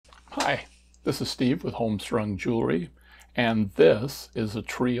Hi, this is Steve with HomeStrung Jewelry, and this is a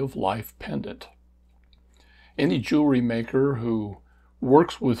Tree of Life pendant. Any jewelry maker who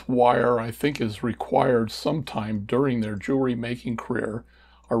works with wire, I think, is required sometime during their jewelry making career,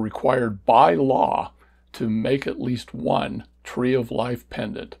 are required by law to make at least one Tree of Life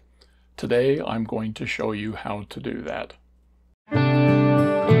pendant. Today, I'm going to show you how to do that.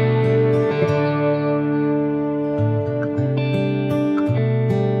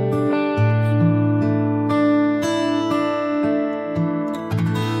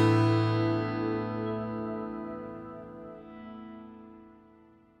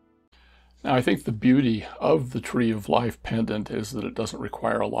 Now, I think the beauty of the Tree of Life pendant is that it doesn't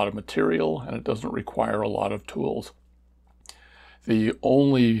require a lot of material and it doesn't require a lot of tools. The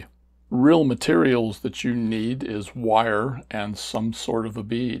only real materials that you need is wire and some sort of a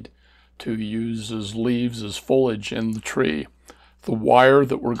bead to use as leaves, as foliage in the tree. The wire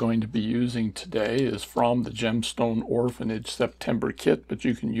that we're going to be using today is from the Gemstone Orphanage September kit, but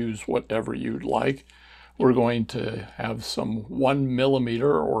you can use whatever you'd like. We're going to have some 1mm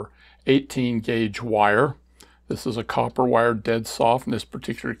or 18 gauge wire. This is a copper wire, dead soft in this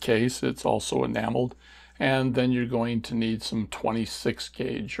particular case. It's also enameled. And then you're going to need some 26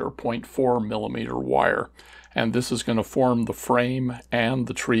 gauge or 0.4mm wire. And this is going to form the frame and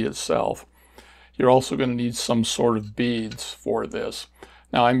the tree itself. You're also going to need some sort of beads for this.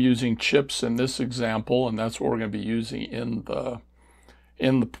 Now I'm using chips in this example, and that's what we're going to be using in the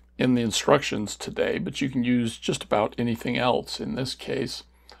instructions today, but you can use just about anything else. In this case,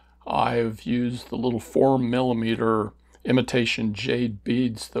 I've used the little 4mm imitation jade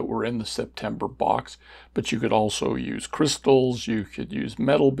beads that were in the September box, but you could also use crystals, you could use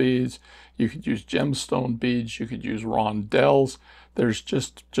metal beads, you could use gemstone beads, you could use rondelles. There's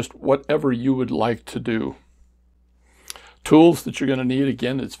just whatever you would like to do. Tools that you're going to need,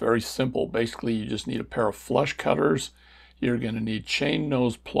 again, it's very simple. Basically, you just need a pair of flush cutters. You're going to need chain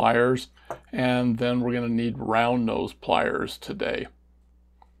nose pliers, and then we're going to need round nose pliers today.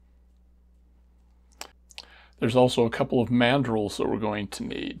 There's also a couple of mandrels that we're going to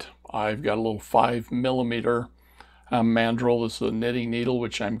need. I've got a little 5mm mandrel. This is a knitting needle,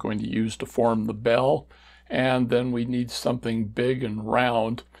 which I'm going to use to form the bell. And then we need something big and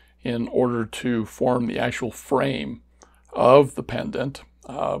round in order to form the actual frame of the pendant.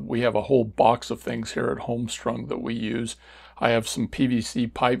 We have a whole box of things here at HomeStrung that we use. I have some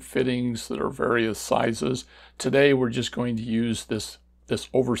PVC pipe fittings that are various sizes. Today we're just going to use this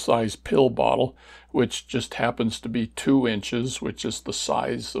oversized pill bottle, which just happens to be 2 inches, which is the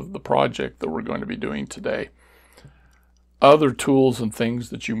size of the project that we're going to be doing today. Other tools and things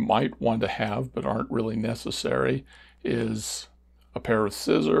that you might want to have but aren't really necessary is a pair of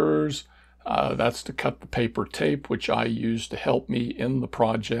scissors. That's to cut the paper tape, which I use to help me in the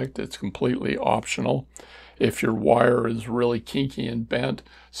project. It's completely optional. If your wire is really kinky and bent,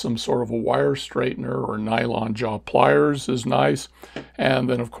 some sort of a wire straightener or nylon jaw pliers is nice. And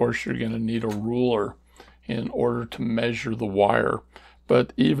then, of course, you're going to need a ruler in order to measure the wire.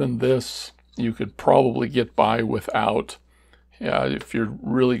 But even this, you could probably get by without if you're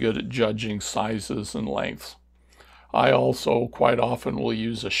really good at judging sizes and lengths. I also quite often will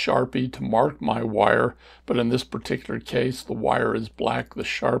use a Sharpie to mark my wire, but in this particular case, the wire is black. The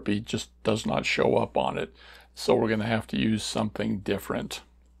Sharpie just does not show up on it. So we're going to have to use something different.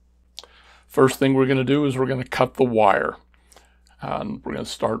 First thing we're going to do is we're going to cut the wire. And we're going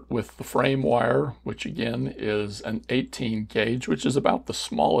to start with the frame wire, which again is an 18 gauge, which is about the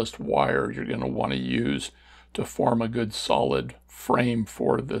smallest wire you're going to want to use to form a good solid frame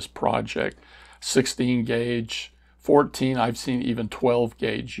for this project. 16 gauge, 14, I've seen even 12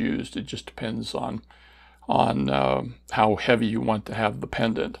 gauge used. It just depends on how heavy you want to have the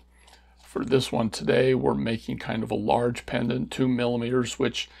pendant. For this one today, we're making kind of a large pendant, 2mm,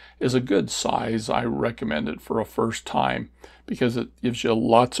 which is a good size. I recommend it for a first time because it gives you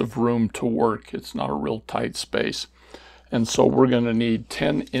lots of room to work. It's not a real tight space. And so we're going to need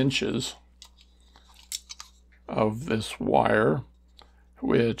 10 inches of this wire,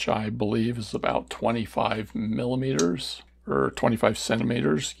 which I believe is about 25mm or 25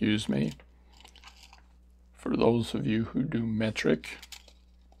 centimeters, excuse me, for those of you who do metric.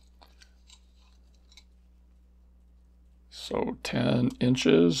 So 10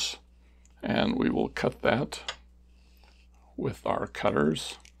 inches, and we will cut that with our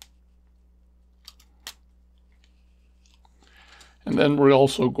cutters. And then we're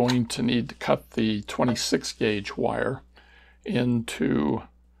also going to need to cut the 26 gauge wire into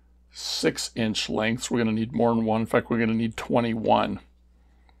 6-inch lengths. We're going to need more than one. In fact, we're going to need 21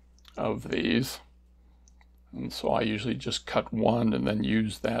 of these. And so I usually just cut one and then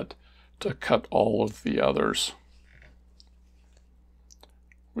use that to cut all of the others.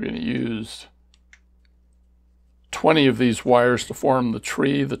 We're going to use 20 of these wires to form the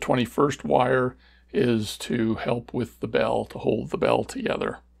tree. The 21st wire is to help with the bell, to hold the bell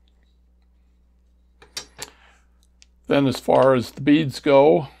together. Then as far as the beads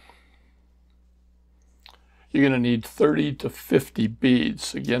go, you're going to need 30 to 50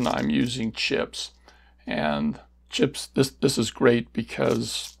 beads. Again, I'm using chips. And chips, this is great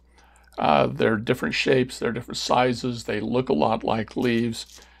because they're different shapes, they're different sizes, they look a lot like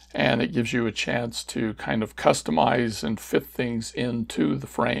leaves, and it gives you a chance to kind of customize and fit things into the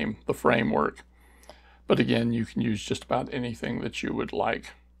framework. But again, you can use just about anything that you would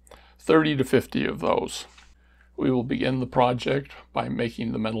like. 30 to 50 of those. We will begin the project by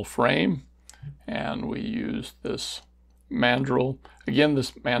making the metal frame, and we use this mandrel. Again,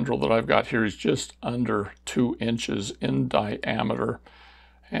 this mandrel that I've got here is just under 2 inches in diameter.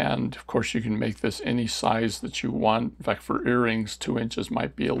 And of course you can make this any size that you want. In fact, for earrings, 2 inches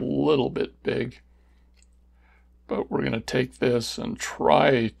might be a little bit big. But we're going to take this and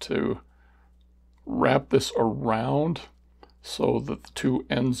try to wrap this around so that the two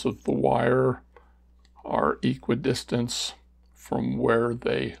ends of the wire are equidistant from where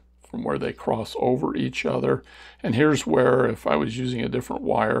they cross over each other. And here's where, if I was using a different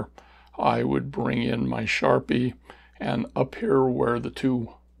wire, I would bring in my Sharpie, and up here where the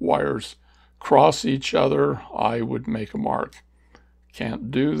two wires cross each other, I would make a mark.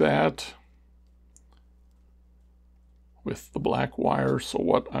 Can't do that with the black wire, so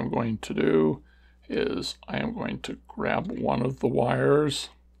what I'm going to do is I am going to grab one of the wires,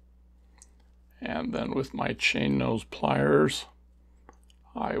 and then with my chain nose pliers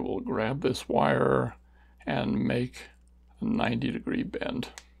I will grab this wire and make a 90-degree bend.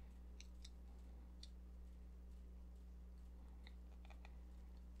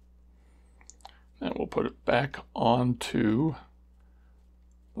 Then we'll put it back onto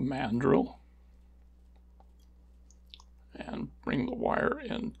the mandrel and bring the wire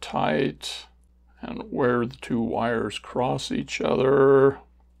in tight, and where the two wires cross each other,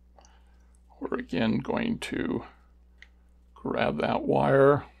 we're again going to grab that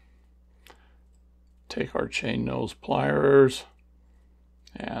wire, take our chain nose pliers,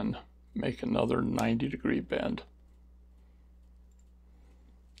 and make another 90-degree bend.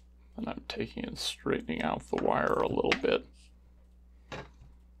 And I'm taking and straightening out the wire a little bit.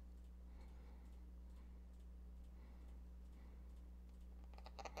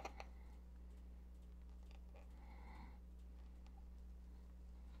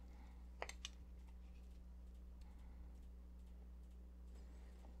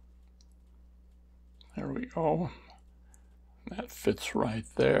 There we go. That fits right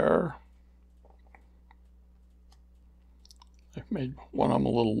there. I've made one of them a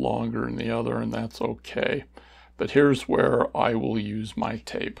little longer than the other, and that's okay. But here's where I will use my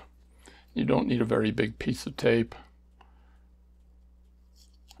tape. You don't need a very big piece of tape.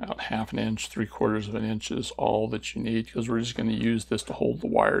 About 1/2 inch, 3/4 of an inch is all that you need, because we're just going to use this to hold the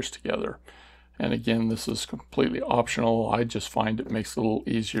wires together. And again, this is completely optional. I just find it makes it a little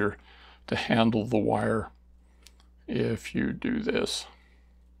easier to handle the wire if you do this.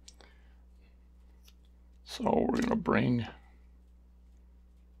 So we're going to bring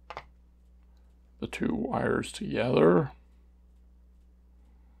the two wires together,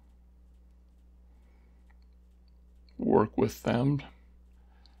 work with them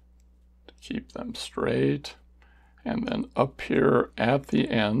to keep them straight, and then up here at the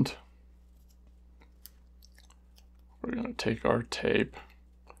end we're going to take our tape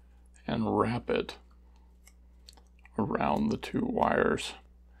and wrap it around the two wires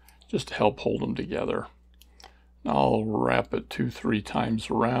just to help hold them together. Now I'll wrap it 2-3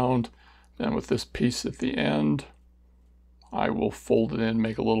 times around. Then with this piece at the end, I will fold it in,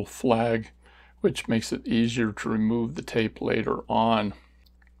 make a little flag, which makes it easier to remove the tape later on.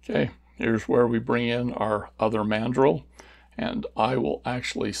 Okay, here's where we bring in our other mandrel, and I will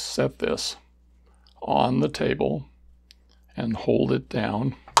actually set this on the table and hold it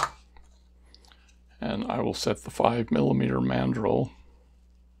down. And I will set the 5mm mandrel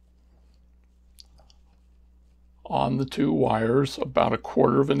on the two wires about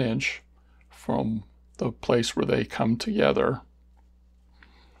 1/4 inch from the place where they come together,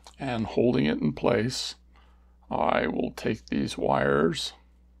 and holding it in place, I will take these wires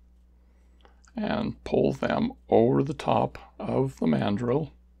and pull them over the top of the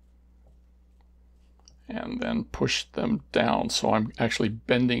mandrel and then push them down. So I'm actually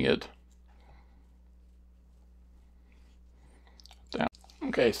bending it down.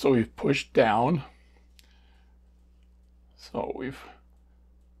 Okay, so we've pushed down. So we've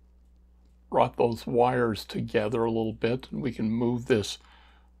brought those wires together a little bit, and we can move this,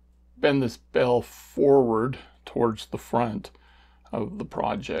 bend this bell forward towards the front of the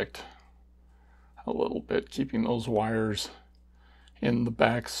project a little bit, keeping those wires in the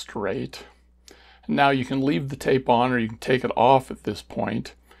back straight. And now you can leave the tape on or you can take it off at this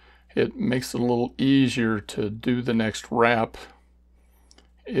point. It makes it a little easier to do the next wrap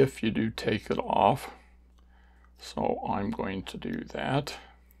if you do take it off. So I'm going to do that.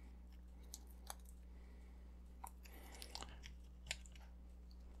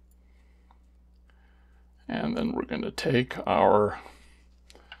 And then we're going to take our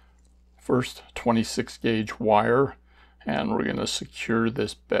first 26 gauge wire and we're going to secure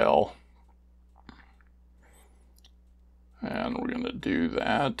this bell. And we're going to do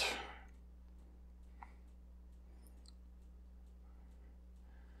that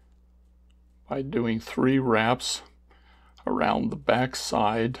by doing 3 wraps around the back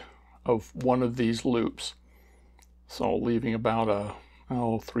side of one of these loops. So leaving about a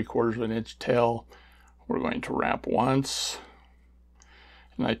 3/4 of an inch tail, we're going to wrap once.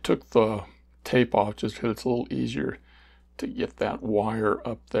 And I took the tape off just because it's a little easier to get that wire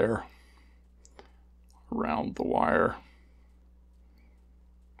up there around the wire.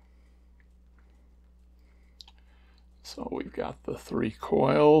 So we've got the 3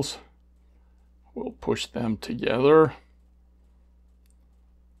 coils. We'll push them together.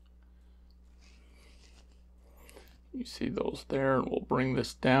 You see those there, and we'll bring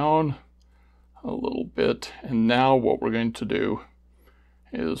this down a little bit. And now what we're going to do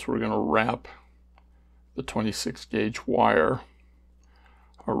is we're going to wrap the 26 gauge wire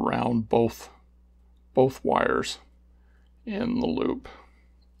around both wires in the loop.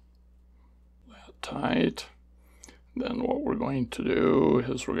 That tight. Then what we're going to do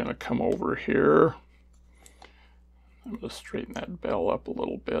is we're going to come over here. I'm going to straighten that bell up a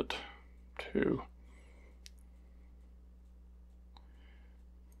little bit too.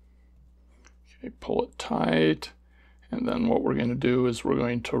 Okay, pull it tight. And then what we're going to do is we're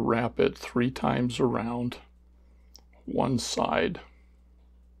going to wrap it 3 times around one side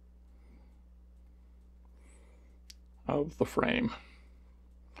of the frame.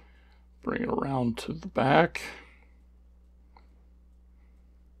 Bring it around to the back.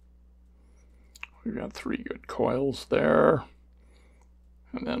 We've got 3 good coils there.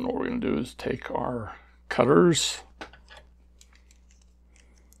 And then what we're going to do is take our cutters.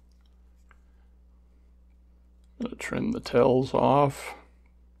 I'm going to trim the tails off.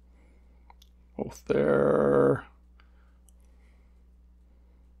 Both there.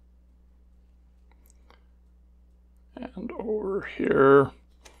 And over here.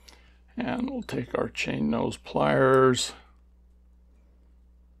 And we'll take our chain nose pliers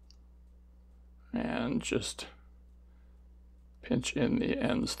and just pinch in the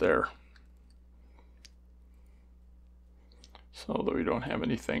ends there so that we don't have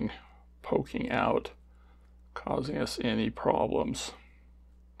anything poking out, causing us any problems.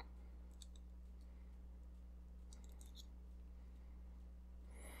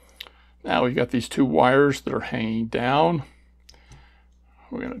 Now we've got these 2 wires that are hanging down.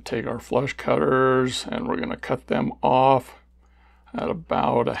 We're going to take our flush cutters and we're going to cut them off at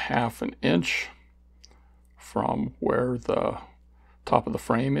about a 1/2 inch from where the top of the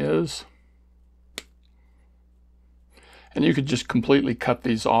frame is. And you could just completely cut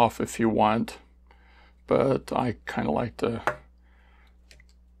these off if you want, but I kind of like to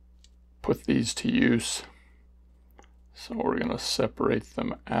put these to use. So we're going to separate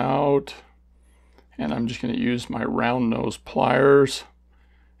them out, and I'm just going to use my round nose pliers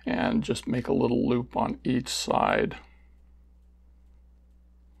and just make a little loop on each side.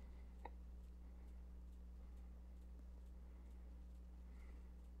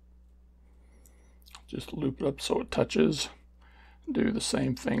 Just loop it up so it touches. Do the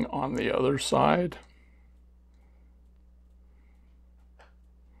same thing on the other side.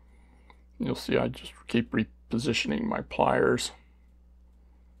 You'll see I just keep repositioning my pliers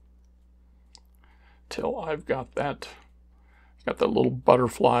till I've got that little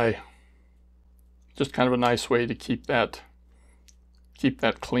butterfly. Just kind of a nice way to keep that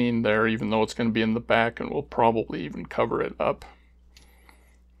clean there, even though it's going to be in the back, and we'll probably even cover it up.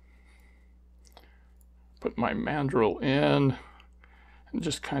 Put my mandrel in and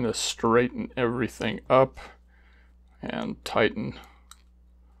just kind of straighten everything up and tighten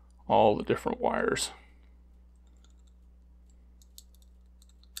all the different wires.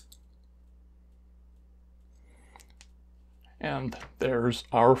 And there's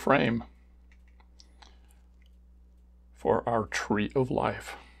our frame for our tree of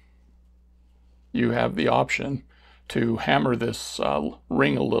life. You have the option to hammer this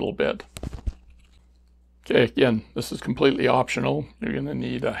ring a little bit. Okay, again, this is completely optional. You're going to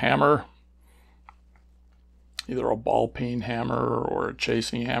need a hammer, either a ball peen hammer or a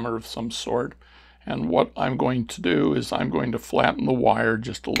chasing hammer of some sort. And what I'm going to do is I'm going to flatten the wire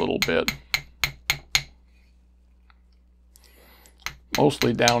just a little bit.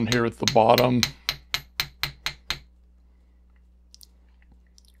 Mostly down here at the bottom.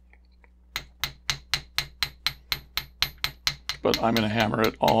 But I'm going to hammer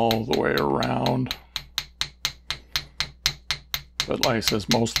it all the way around. But like I said,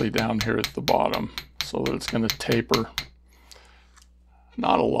 mostly down here at the bottom, so that it's going to taper.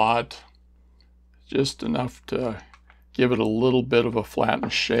 Not a lot, just enough to give it a little bit of a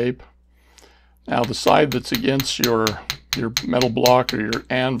flattened shape. Now the side that's against your metal block or your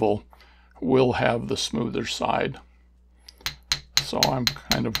anvil will have the smoother side. So I'm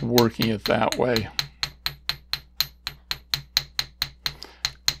kind of working it that way.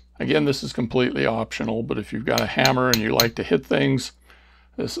 Again, this is completely optional, but if you've got a hammer and you like to hit things,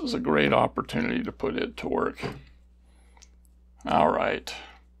 this is a great opportunity to put it to work. All right.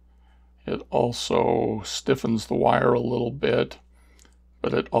 It also stiffens the wire a little bit,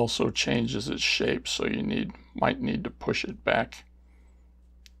 but it also changes its shape, so you might need to push it back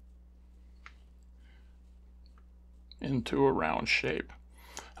into a round shape.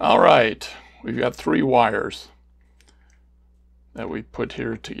 All right, we've got 3 wires that we put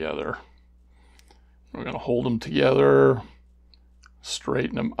here together. We're going to hold them together,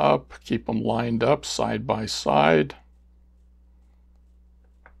 straighten them up, keep them lined up side by side.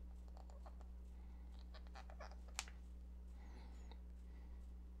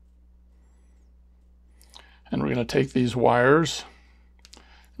 And we're going to take these wires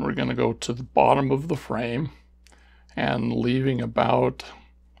and we're going to go to the bottom of the frame and leaving about,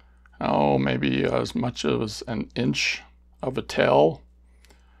 maybe as much as an inch of a tail.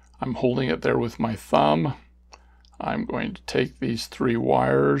 I'm holding it there with my thumb. I'm going to take these 3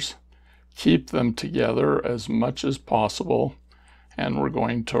 wires, keep them together as much as possible, and we're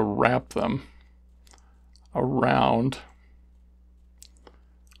going to wrap them around,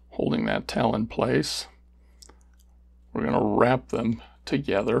 holding that tail in place. We're going to wrap them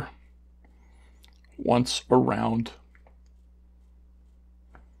together once around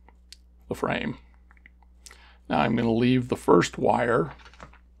the frame. Now I'm going to leave the first wire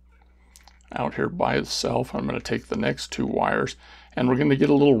out here by itself. I'm going to take the next 2 wires, and we're going to get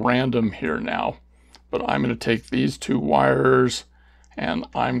a little random here now. But I'm going to take these 2 wires and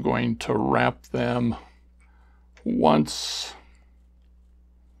I'm going to wrap them once,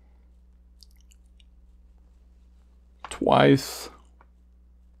 twice,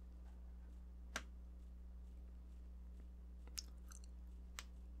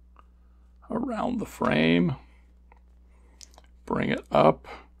 around the frame, bring it up.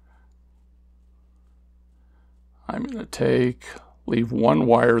 I'm going to leave 1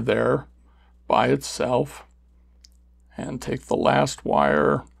 wire there by itself and take the last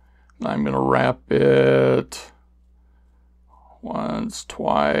wire, and I'm going to wrap it once,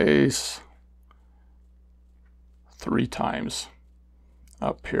 twice, 3 times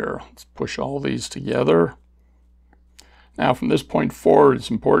up here. Let's push all these together. Now from this point forward, it's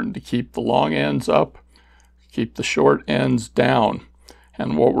important to keep the long ends up, keep the short ends down.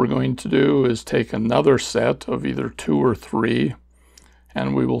 And what we're going to do is take another set of either 2 or 3,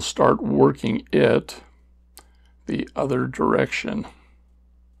 and we will start working it the other direction.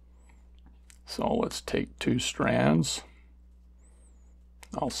 So let's take 2 strands.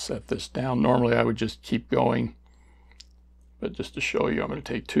 I'll set this down. Normally I would just keep going, but just to show you, I'm going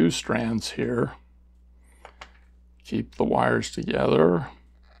to take 2 strands here, keep the wires together,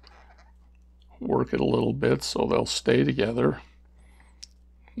 work it a little bit so they'll stay together.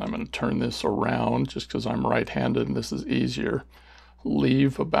 I'm going to turn this around just because I'm right-handed and this is easier.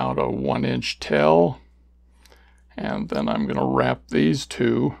 Leave about a 1-inch tail, and then I'm going to wrap these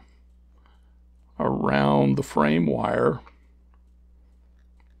 2 around the frame wire,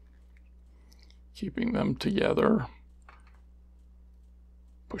 keeping them together,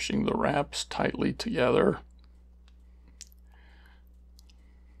 pushing the wraps tightly together.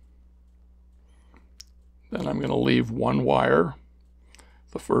 Then I'm going to leave 1 wire,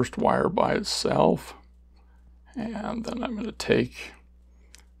 the first wire by itself, and then I'm going to take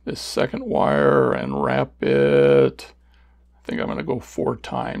this second wire and wrap it. I think I'm going to go 4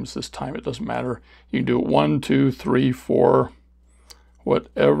 times. This time it doesn't matter. You can do it 1, 2, 3, 4,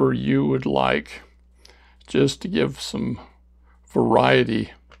 whatever you would like, just to give some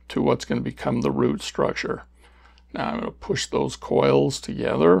variety to what's going to become the root structure. Now I'm going to push those coils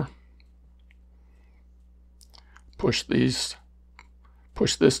together, push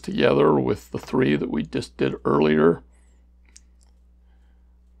this together with the 3 that we just did earlier.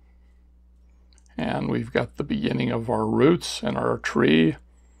 And we've got the beginning of our roots and our tree.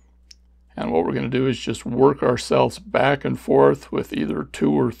 And what we're going to do is just work ourselves back and forth with either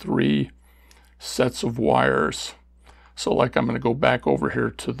 2 or 3 sets of wires. So like I'm going to go back over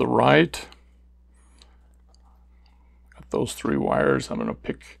here to the right. Got those 3 wires. I'm going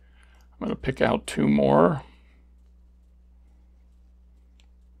to pick out 2 more.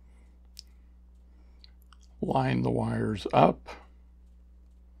 Line the wires up.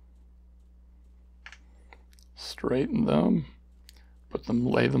 Straighten them.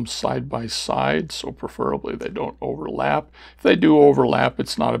 Lay them side by side, so preferably they don't overlap. If they do overlap,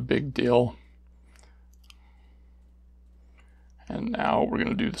 it's not a big deal. And now we're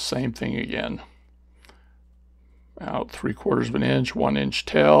going to do the same thing again. Out 3/4 of an inch, 1 inch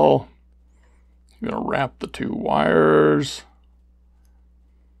tail. I'm going to wrap the 2 wires.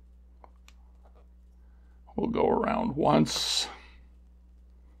 We'll go around once.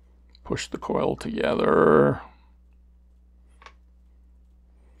 Push the coil together.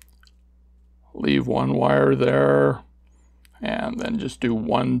 Leave 1 wire there, and then just do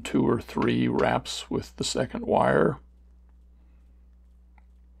 1, 2, or 3 wraps with the second wire.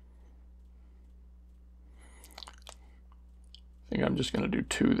 I think I'm just going to do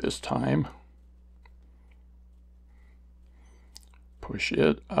 2 this time. Push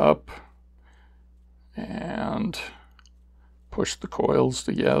it up and push the coils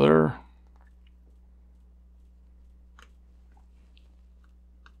together.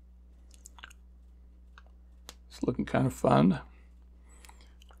 Looking kind of fun.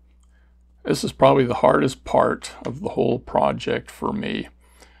 This is probably the hardest part of the whole project for me,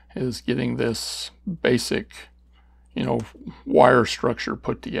 is getting this basic, wire structure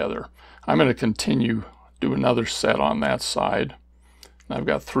put together. I'm going to continue, do another set on that side. And I've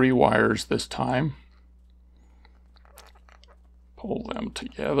got 3 wires this time. Pull them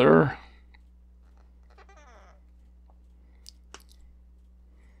together.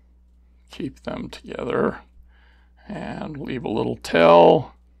 Keep them together. And leave a little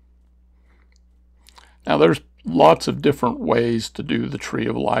tail. Now there's lots of different ways to do the Tree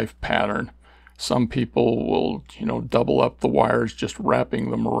of Life pattern. Some people will, double up the wires, just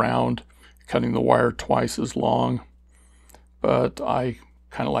wrapping them around, cutting the wire twice as long. But I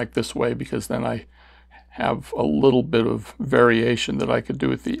kind of like this way because then I have a little bit of variation that I could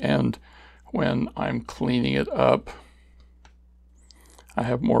do at the end when I'm cleaning it up. I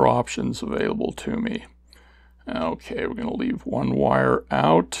have more options available to me. Okay, we're going to leave 1 wire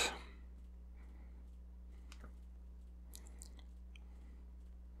out.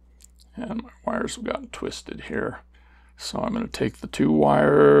 And my wires have gotten twisted here. So I'm going to take the 2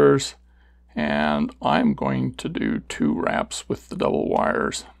 wires and I'm going to do 2 wraps with the double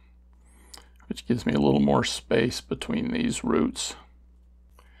wires, which gives me a little more space between these roots.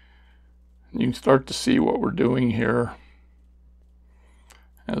 And you can start to see what we're doing here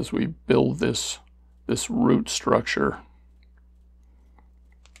as we build this root structure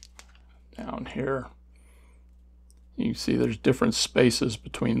down here. You can see there's different spaces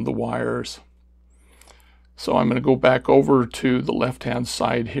between the wires. So I'm going to go back over to the left-hand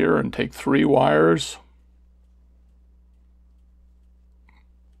side here and take 3 wires.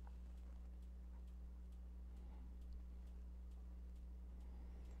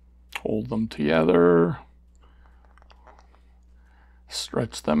 Hold them together.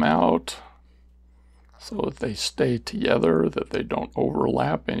 Stretch them out so that they stay together, that they don't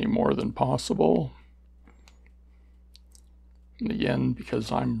overlap any more than possible. And again,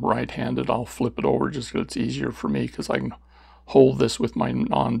 because I'm right-handed, I'll flip it over just because it's easier for me, because I can hold this with my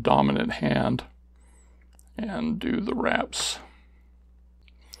non-dominant hand and do the wraps.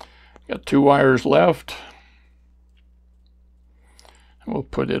 Got 2 wires left. And we'll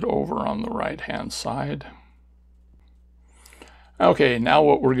put it over on the right-hand side. Okay, now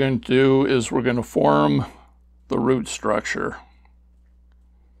what we're going to do is we're going to form the root structure.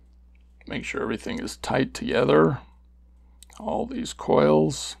 Make sure everything is tight together. All these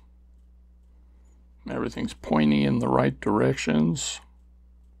coils. Everything's pointing in the right directions.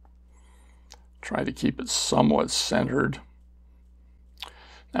 Try to keep it somewhat centered.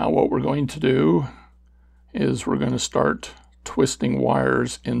 Now what we're going to do is we're going to start twisting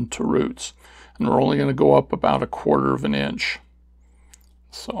wires into roots. And we're only going to go up about 1/4 of an inch.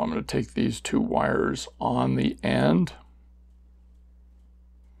 So I'm going to take these 2 wires on the end.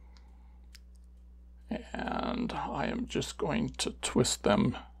 And I am just going to twist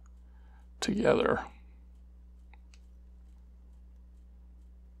them together.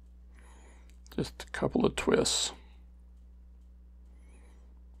 Just a couple of twists.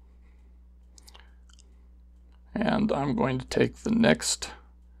 And I'm going to take the next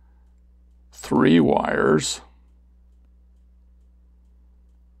 3 wires,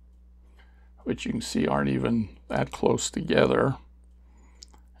 which you can see aren't even that close together,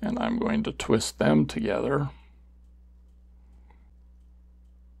 and I'm going to twist them together.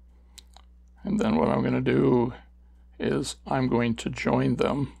 And then what I'm going to do is I'm going to join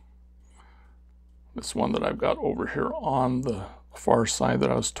them. This one that I've got over here on the far side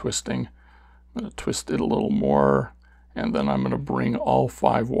that I was twisting, I'm going to twist it a little more, and then I'm going to bring all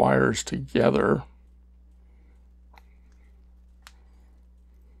 5 wires together.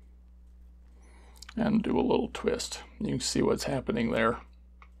 And do a little twist. You can see what's happening there.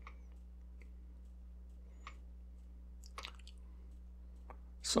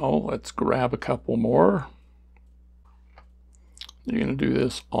 So let's grab a couple more. You're going to do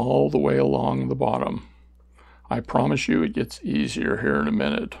this all the way along the bottom. I promise you it gets easier here in a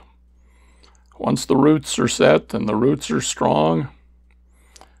minute. Once the roots are set and the roots are strong,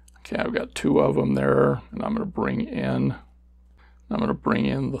 okay, I've got 2 of them there, and I'm going to bring in the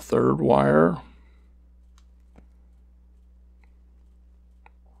 3rd wire.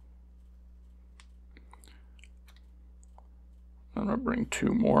 I'm going to bring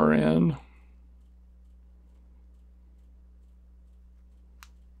 2 more in.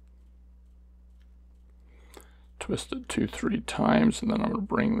 Twist it 2-3 times, and then I'm going to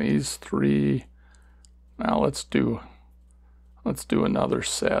bring these 3. Now let's do another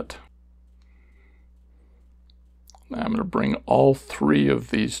set. Now I'm going to bring all 3 of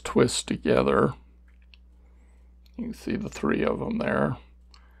these twists together. You can see the 3 of them there.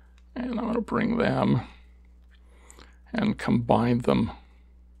 And I'm going to bring them and combine them.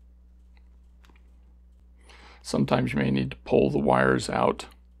 Sometimes you may need to pull the wires out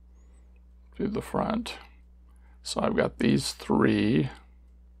through the front. So I've got these 3.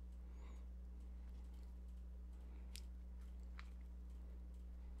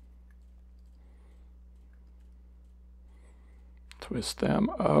 Twist them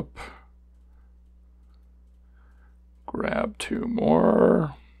up. Grab 2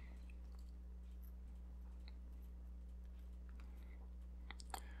 more.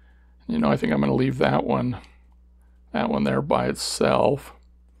 You know, I think I'm going to leave that one there by itself.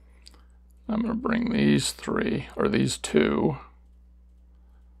 I'm going to bring these 3, or these 2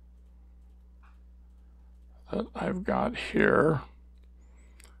 that I've got here,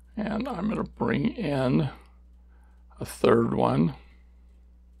 and I'm going to bring in a 3rd one.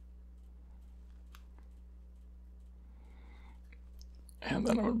 And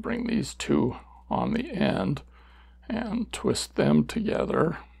then I'm going to bring these 2 on the end and twist them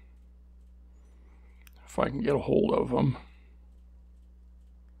together, if I can get a hold of them.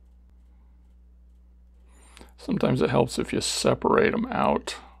 Sometimes it helps if you separate them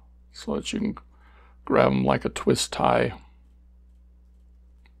out so that you can grab them like a twist tie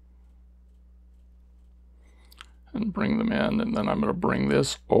and bring them in. And then I'm going to bring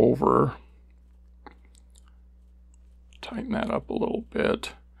this over, tighten that up a little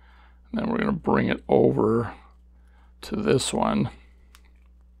bit, and then we're going to bring it over to this one.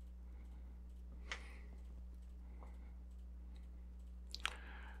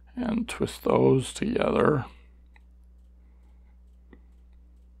 And twist those together.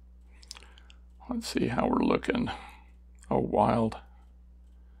 Let's see how we're looking. Oh, wild.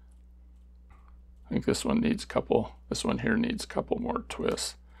 I think this one needs a couple, this one here needs a couple more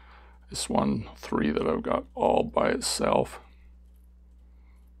twists. This one, 3 that I've got all by itself.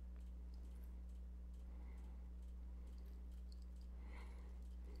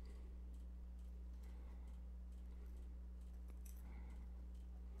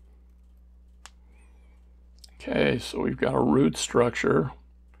 Okay, so we've got a root structure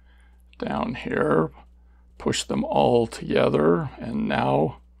down here. Push them all together, and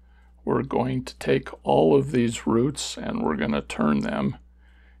now we're going to take all of these roots and we're going to turn them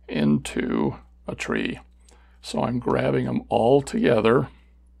into a tree. So I'm grabbing them all together,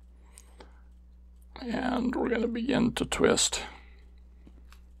 and we're going to begin to twist.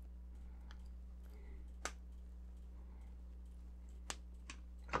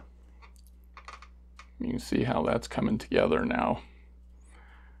 You can see how that's coming together now.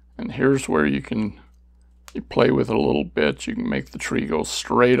 And here's where you play with it a little bit. You can make the tree go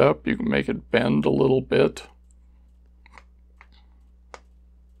straight up. You can make it bend a little bit.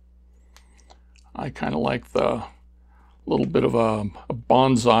 I kind of like the little bit of a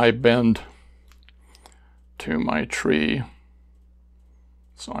bonsai bend to my tree.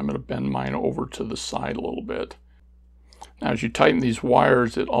 So I'm going to bend mine over to the side a little bit. Now, as you tighten these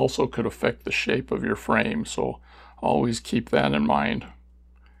wires, it also could affect the shape of your frame. So always keep that in mind.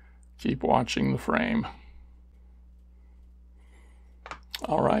 Keep watching the frame.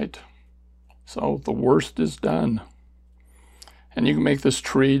 All right, so the worst is done. And you can make this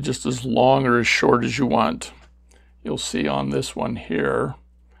tree just as long or as short as you want. You'll see on this one here,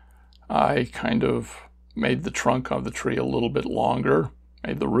 I kind of made the trunk of the tree a little bit longer,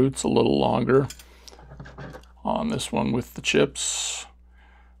 made the roots a little longer. On this one with the chips,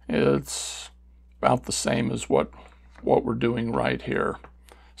 it's about the same as what we're doing right here.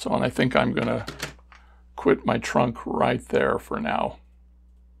 So, and I think I'm gonna quit my trunk right there for now.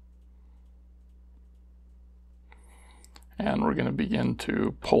 And we're gonna begin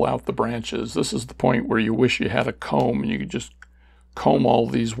to pull out the branches. This is the point where you wish you had a comb and you could just comb all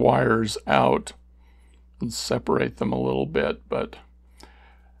these wires out and separate them a little bit, but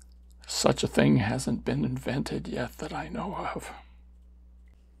such a thing hasn't been invented yet that I know of.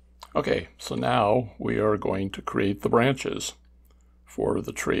 Okay, so now we are going to create the branches for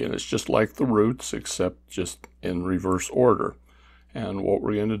the tree, and it's just like the roots except just in reverse order. And what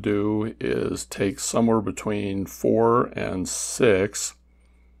we're going to do is take somewhere between 4 and 6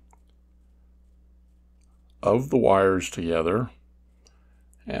 of the wires together,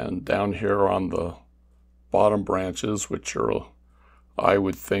 and down here on the bottom branches, which are, I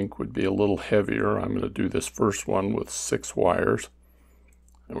would think would be a little heavier, I'm going to do this first one with 6 wires,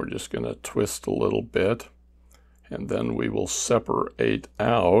 and we're just going to twist a little bit, and then we will separate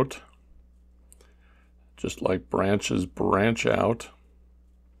out just like branches branch out.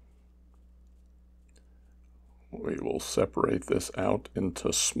 We will separate this out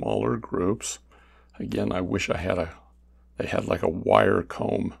into smaller groups. Again, I wish they had like a wire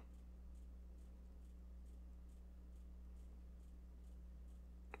comb.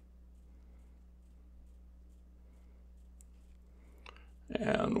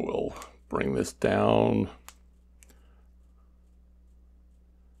 And we'll bring this down.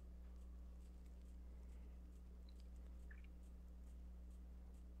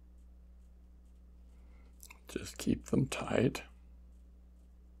 Just keep them tight.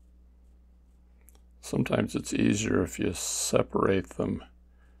 Sometimes it's easier if you separate them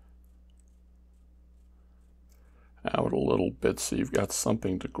out a little bit so you've got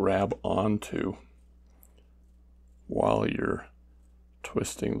something to grab onto while you're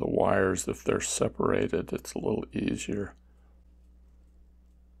twisting the wires. If they're separated, it's a little easier.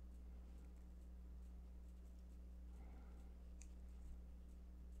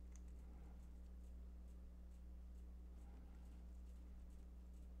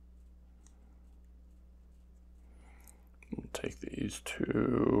 We'll take these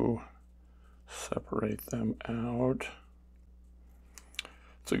two, separate them out.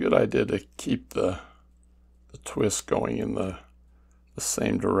 It's a good idea to keep the twist going in the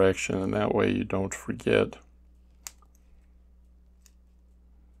same direction, and that way you don't forget.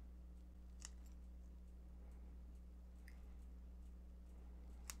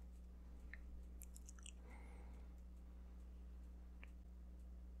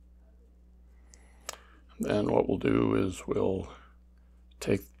 Then what we'll do is we'll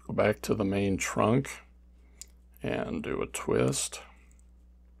go back to the main trunk and do a twist,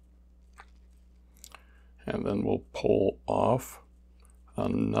 and then we'll pull off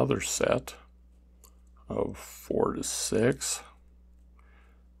another set of 4 to 6.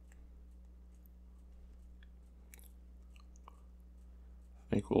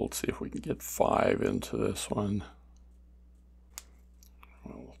 I think we'll see if we can get 5 into this one.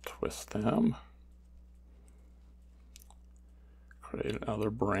 We'll twist them. Create another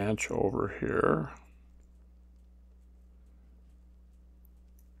branch over here.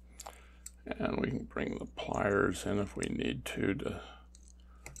 And we can bring the pliers in if we need to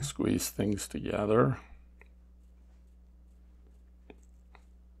squeeze things together.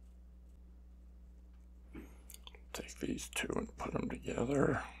 Take these two and put them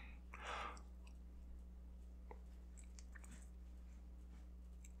together.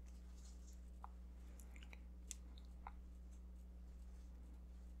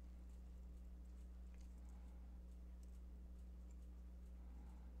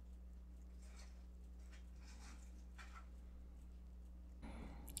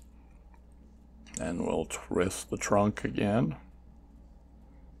 And we'll twist the trunk again.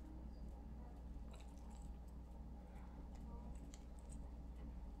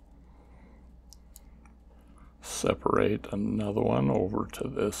 Separate another one over to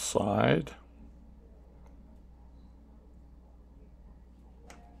this side.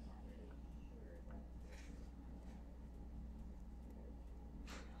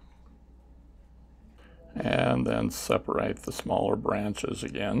 And then separate the smaller branches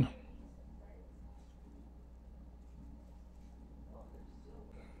again.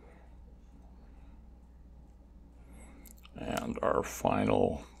 And our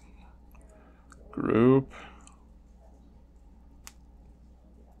final group.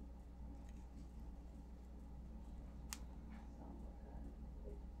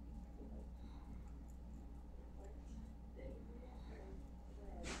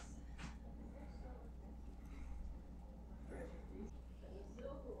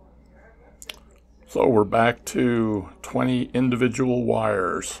 So we're back to 20 individual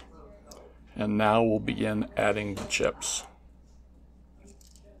wires, and now we'll begin adding the chips.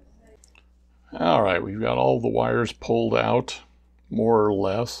 All right, we've got all the wires pulled out, more or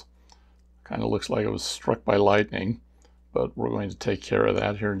less. Kind of looks like it was struck by lightning, but we're going to take care of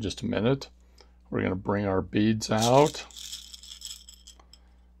that here in just a minute. We're going to bring our beads out,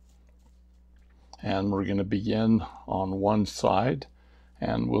 and we're going to begin on one side,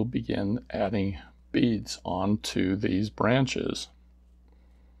 and we'll begin adding beads onto these branches.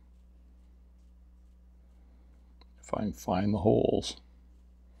 If I can find the holes.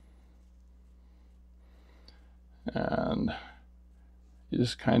 And you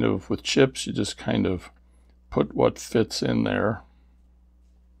just kind of, with chips, you just kind of put what fits in there.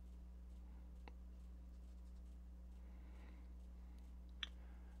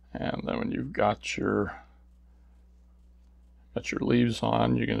 And then when you've got your leaves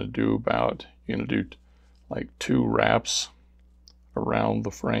on, you're going to do like 2 wraps around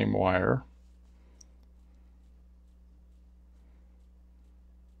the frame wire.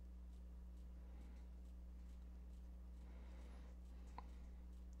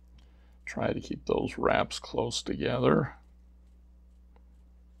 Try to keep those wraps close together.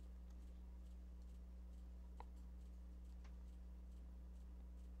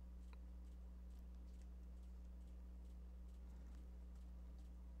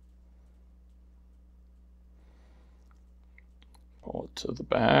 Pull it to the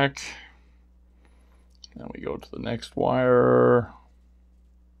back. Then we go to the next wire.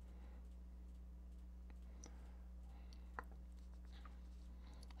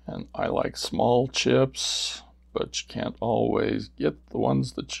 And I like small chips, but you can't always get the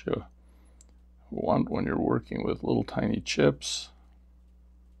ones that you want when you're working with little tiny chips.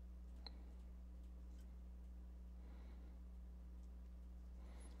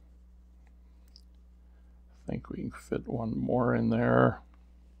 I think we can fit one more in there.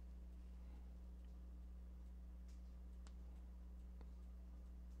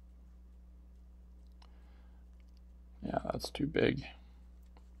 Yeah, that's too big.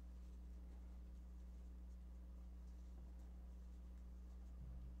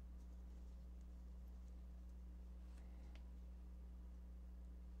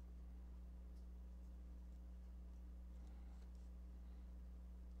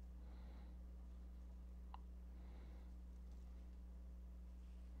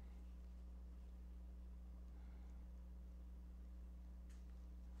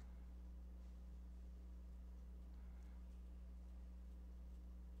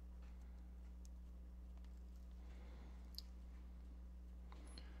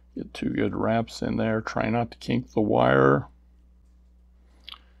 Get 2 good wraps in there. Try not to kink the wire.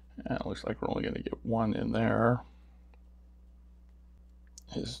 And it looks like we're only going to get 1 in there.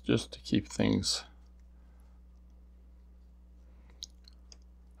 It's just to keep things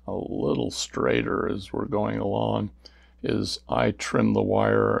a little straighter as we're going along. Is I trim the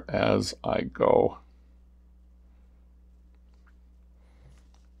wire as I go.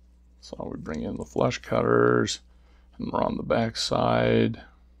 So we bring in the flush cutters, and we're on the back side.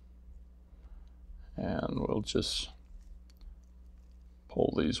 And we'll just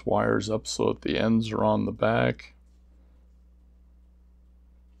pull these wires up so that the ends are on the back.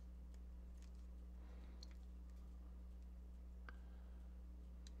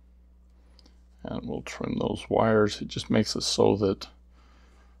 And we'll trim those wires. It just makes it so that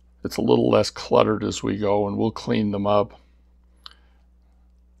it's a little less cluttered as we go, and we'll clean them up.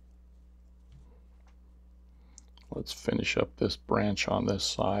 Let's finish up this branch on this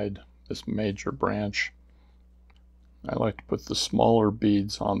side, this major branch. I like to put the smaller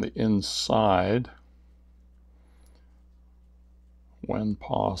beads on the inside when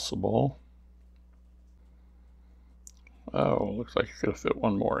possible. Oh, looks like you could have fit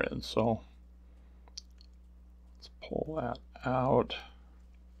 1 more in, so let's pull that out.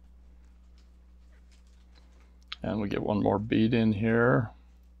 And we get 1 more bead in here.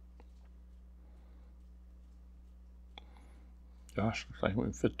 Gosh, looks like we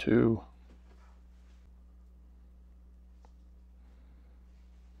can fit 2.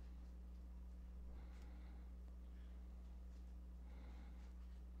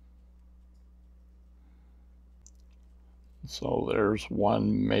 So there's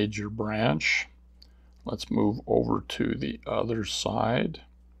 1 major branch. Let's move over to the other side,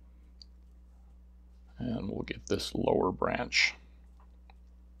 and we'll get this lower branch.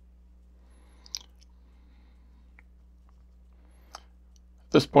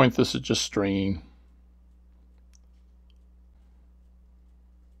 At this point, this is just stringing.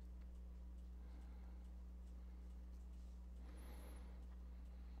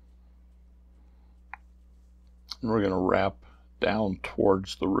 And we're going to wrap down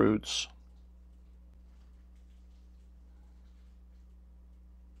towards the roots.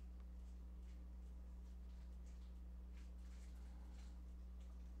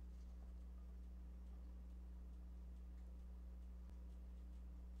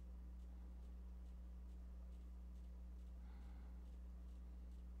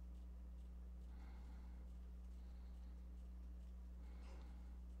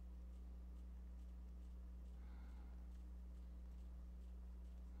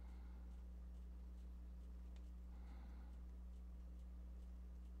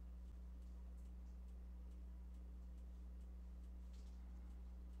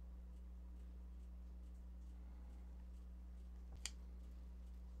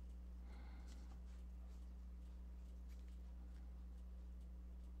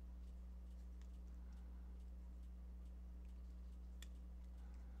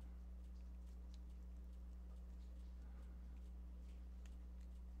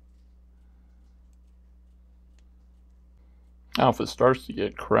 Now, if it starts to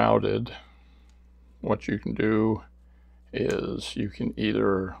get crowded, what you can do is you can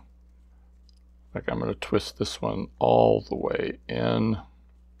either, like I'm going to twist this one all the way in,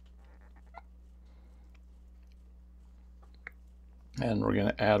 and we're going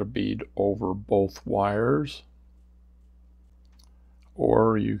to add a bead over both wires.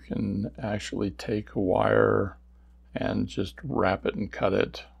 Or you can actually take a wire and just wrap it and cut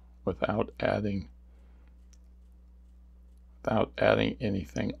it without adding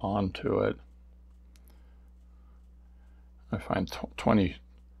anything onto it. I find 20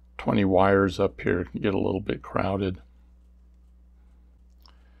 wires up here can get a little bit crowded.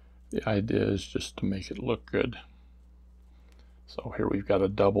 The idea is just to make it look good. So here we've got a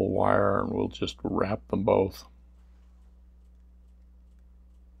double wire, and we'll just wrap them both.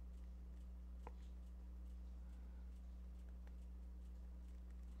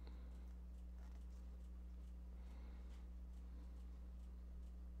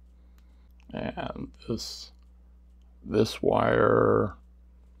 And this wire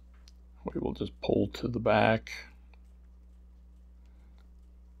we will just pull to the back.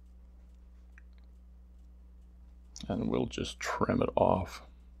 And we'll just trim it off.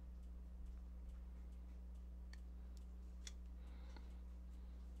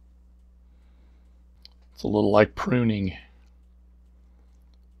 It's a little like pruning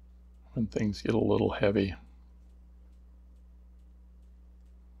when things get a little heavy.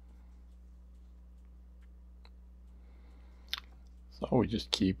 So we just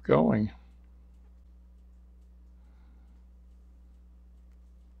keep going.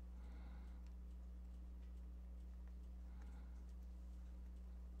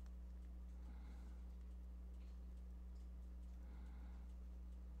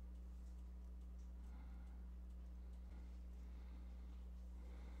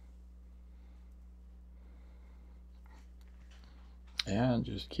 And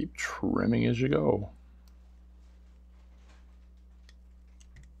just keep trimming as you go.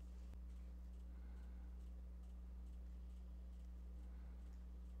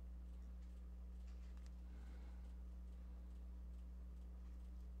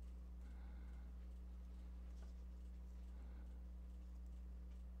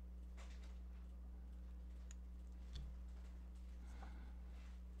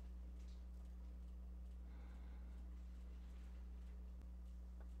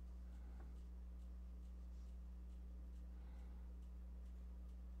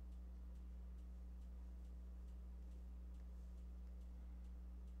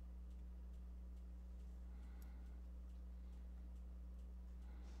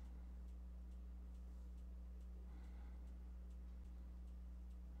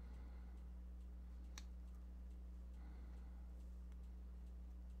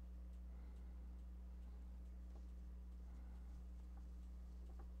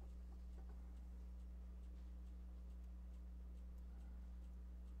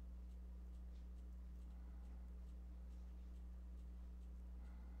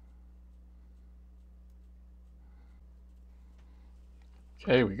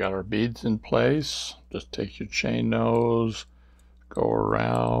 Okay, we got our beads in place. Just take your chain nose, go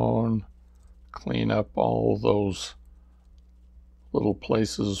around, clean up all those little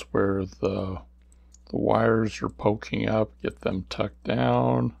places where the The wires you're poking up, get them tucked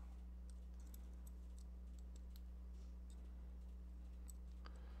down.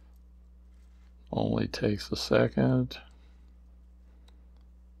 Only takes a second.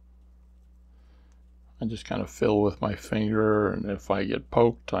 I just kind of fill with my finger, and if I get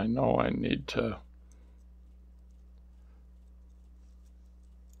poked, I know I need to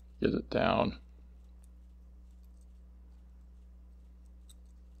get it down.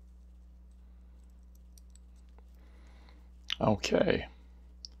 Okay,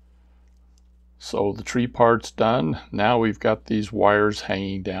 so the tree part's done. Now we've got these wires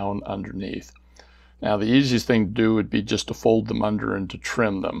hanging down underneath. Now the easiest thing to do would be just to fold them under and to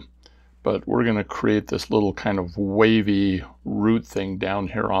trim them. But we're going to create this little kind of wavy root thing down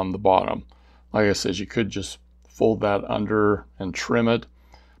here on the bottom. Like I said, you could just fold that under and trim it.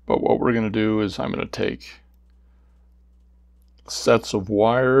 But what we're going to do is I'm going to take sets of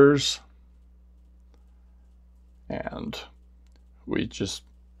wires, and we just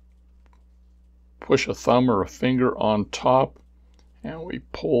push a thumb or a finger on top, and we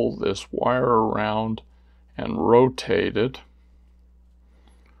pull this wire around and rotate it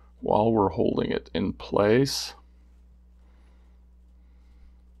while we're holding it in place.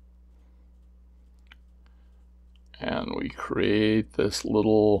 And we create this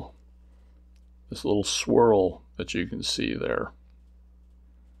little swirl that you can see there.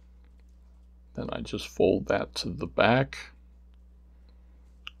 Then I just fold that to the back,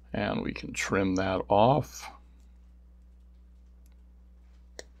 and we can trim that off.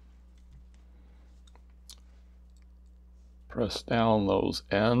 Press down those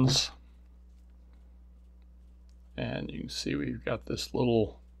ends, and you can see we've got this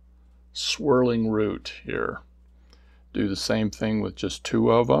little swirling root here. Do the same thing with just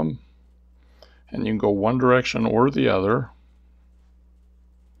two of them, and you can go one direction or the other.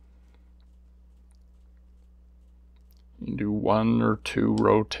 You can do one or two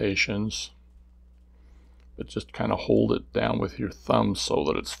rotations, but just kind of hold it down with your thumb so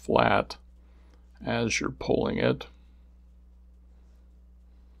that it's flat as you're pulling it.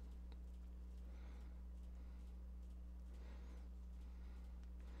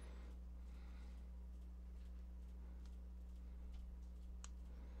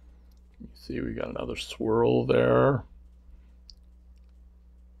 You see we got another swirl there.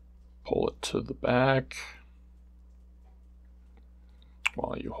 Pull it to the back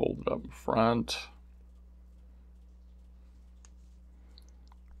while you hold it up in front.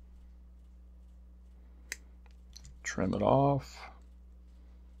 Trim it off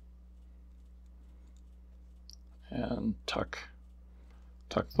and tuck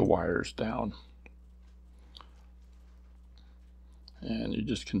the wires down. And you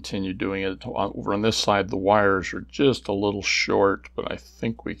just continue doing it. Over on this side, the wires are just a little short, but I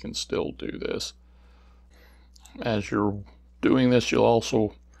think we can still do this. As you're doing this, this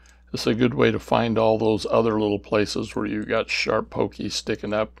is a good way to find all those other little places where you've got sharp pokies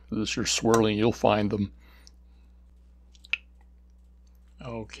sticking up. As you're swirling, you'll find them.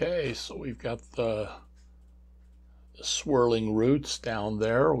 Okay, so we've got the swirling roots down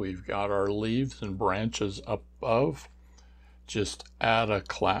there. We've got our leaves and branches up above. Just add a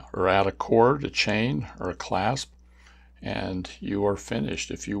cord, a chain, or a clasp, and you are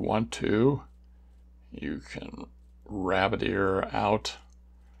finished. If you want to, you can rabbit ear out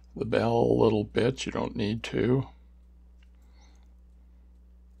the bell a little bit. You don't need to.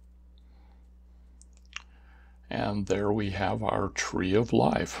 And there we have our tree of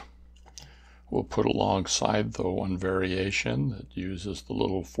life. We'll put alongside the one variation that uses the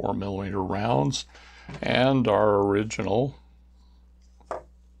little 4mm rounds and our original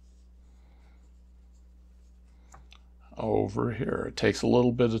over here. It takes a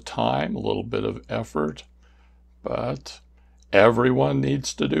little bit of time, a little bit of effort, but everyone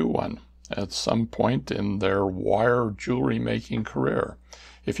needs to do one at some point in their wire jewelry making career.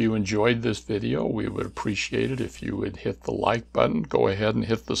 If you enjoyed this video, we would appreciate it if you would hit the like button. Go ahead and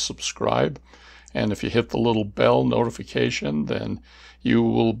hit the subscribe. And if you hit the little bell notification, then you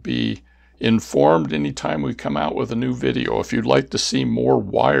will be informed anytime we come out with a new video. If you'd like to see more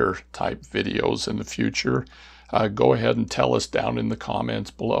wire type videos in the future, go ahead and tell us down in the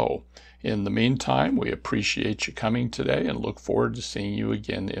comments below. In the meantime, we appreciate you coming today and look forward to seeing you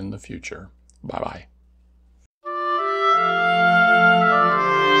again in the future. Bye-bye.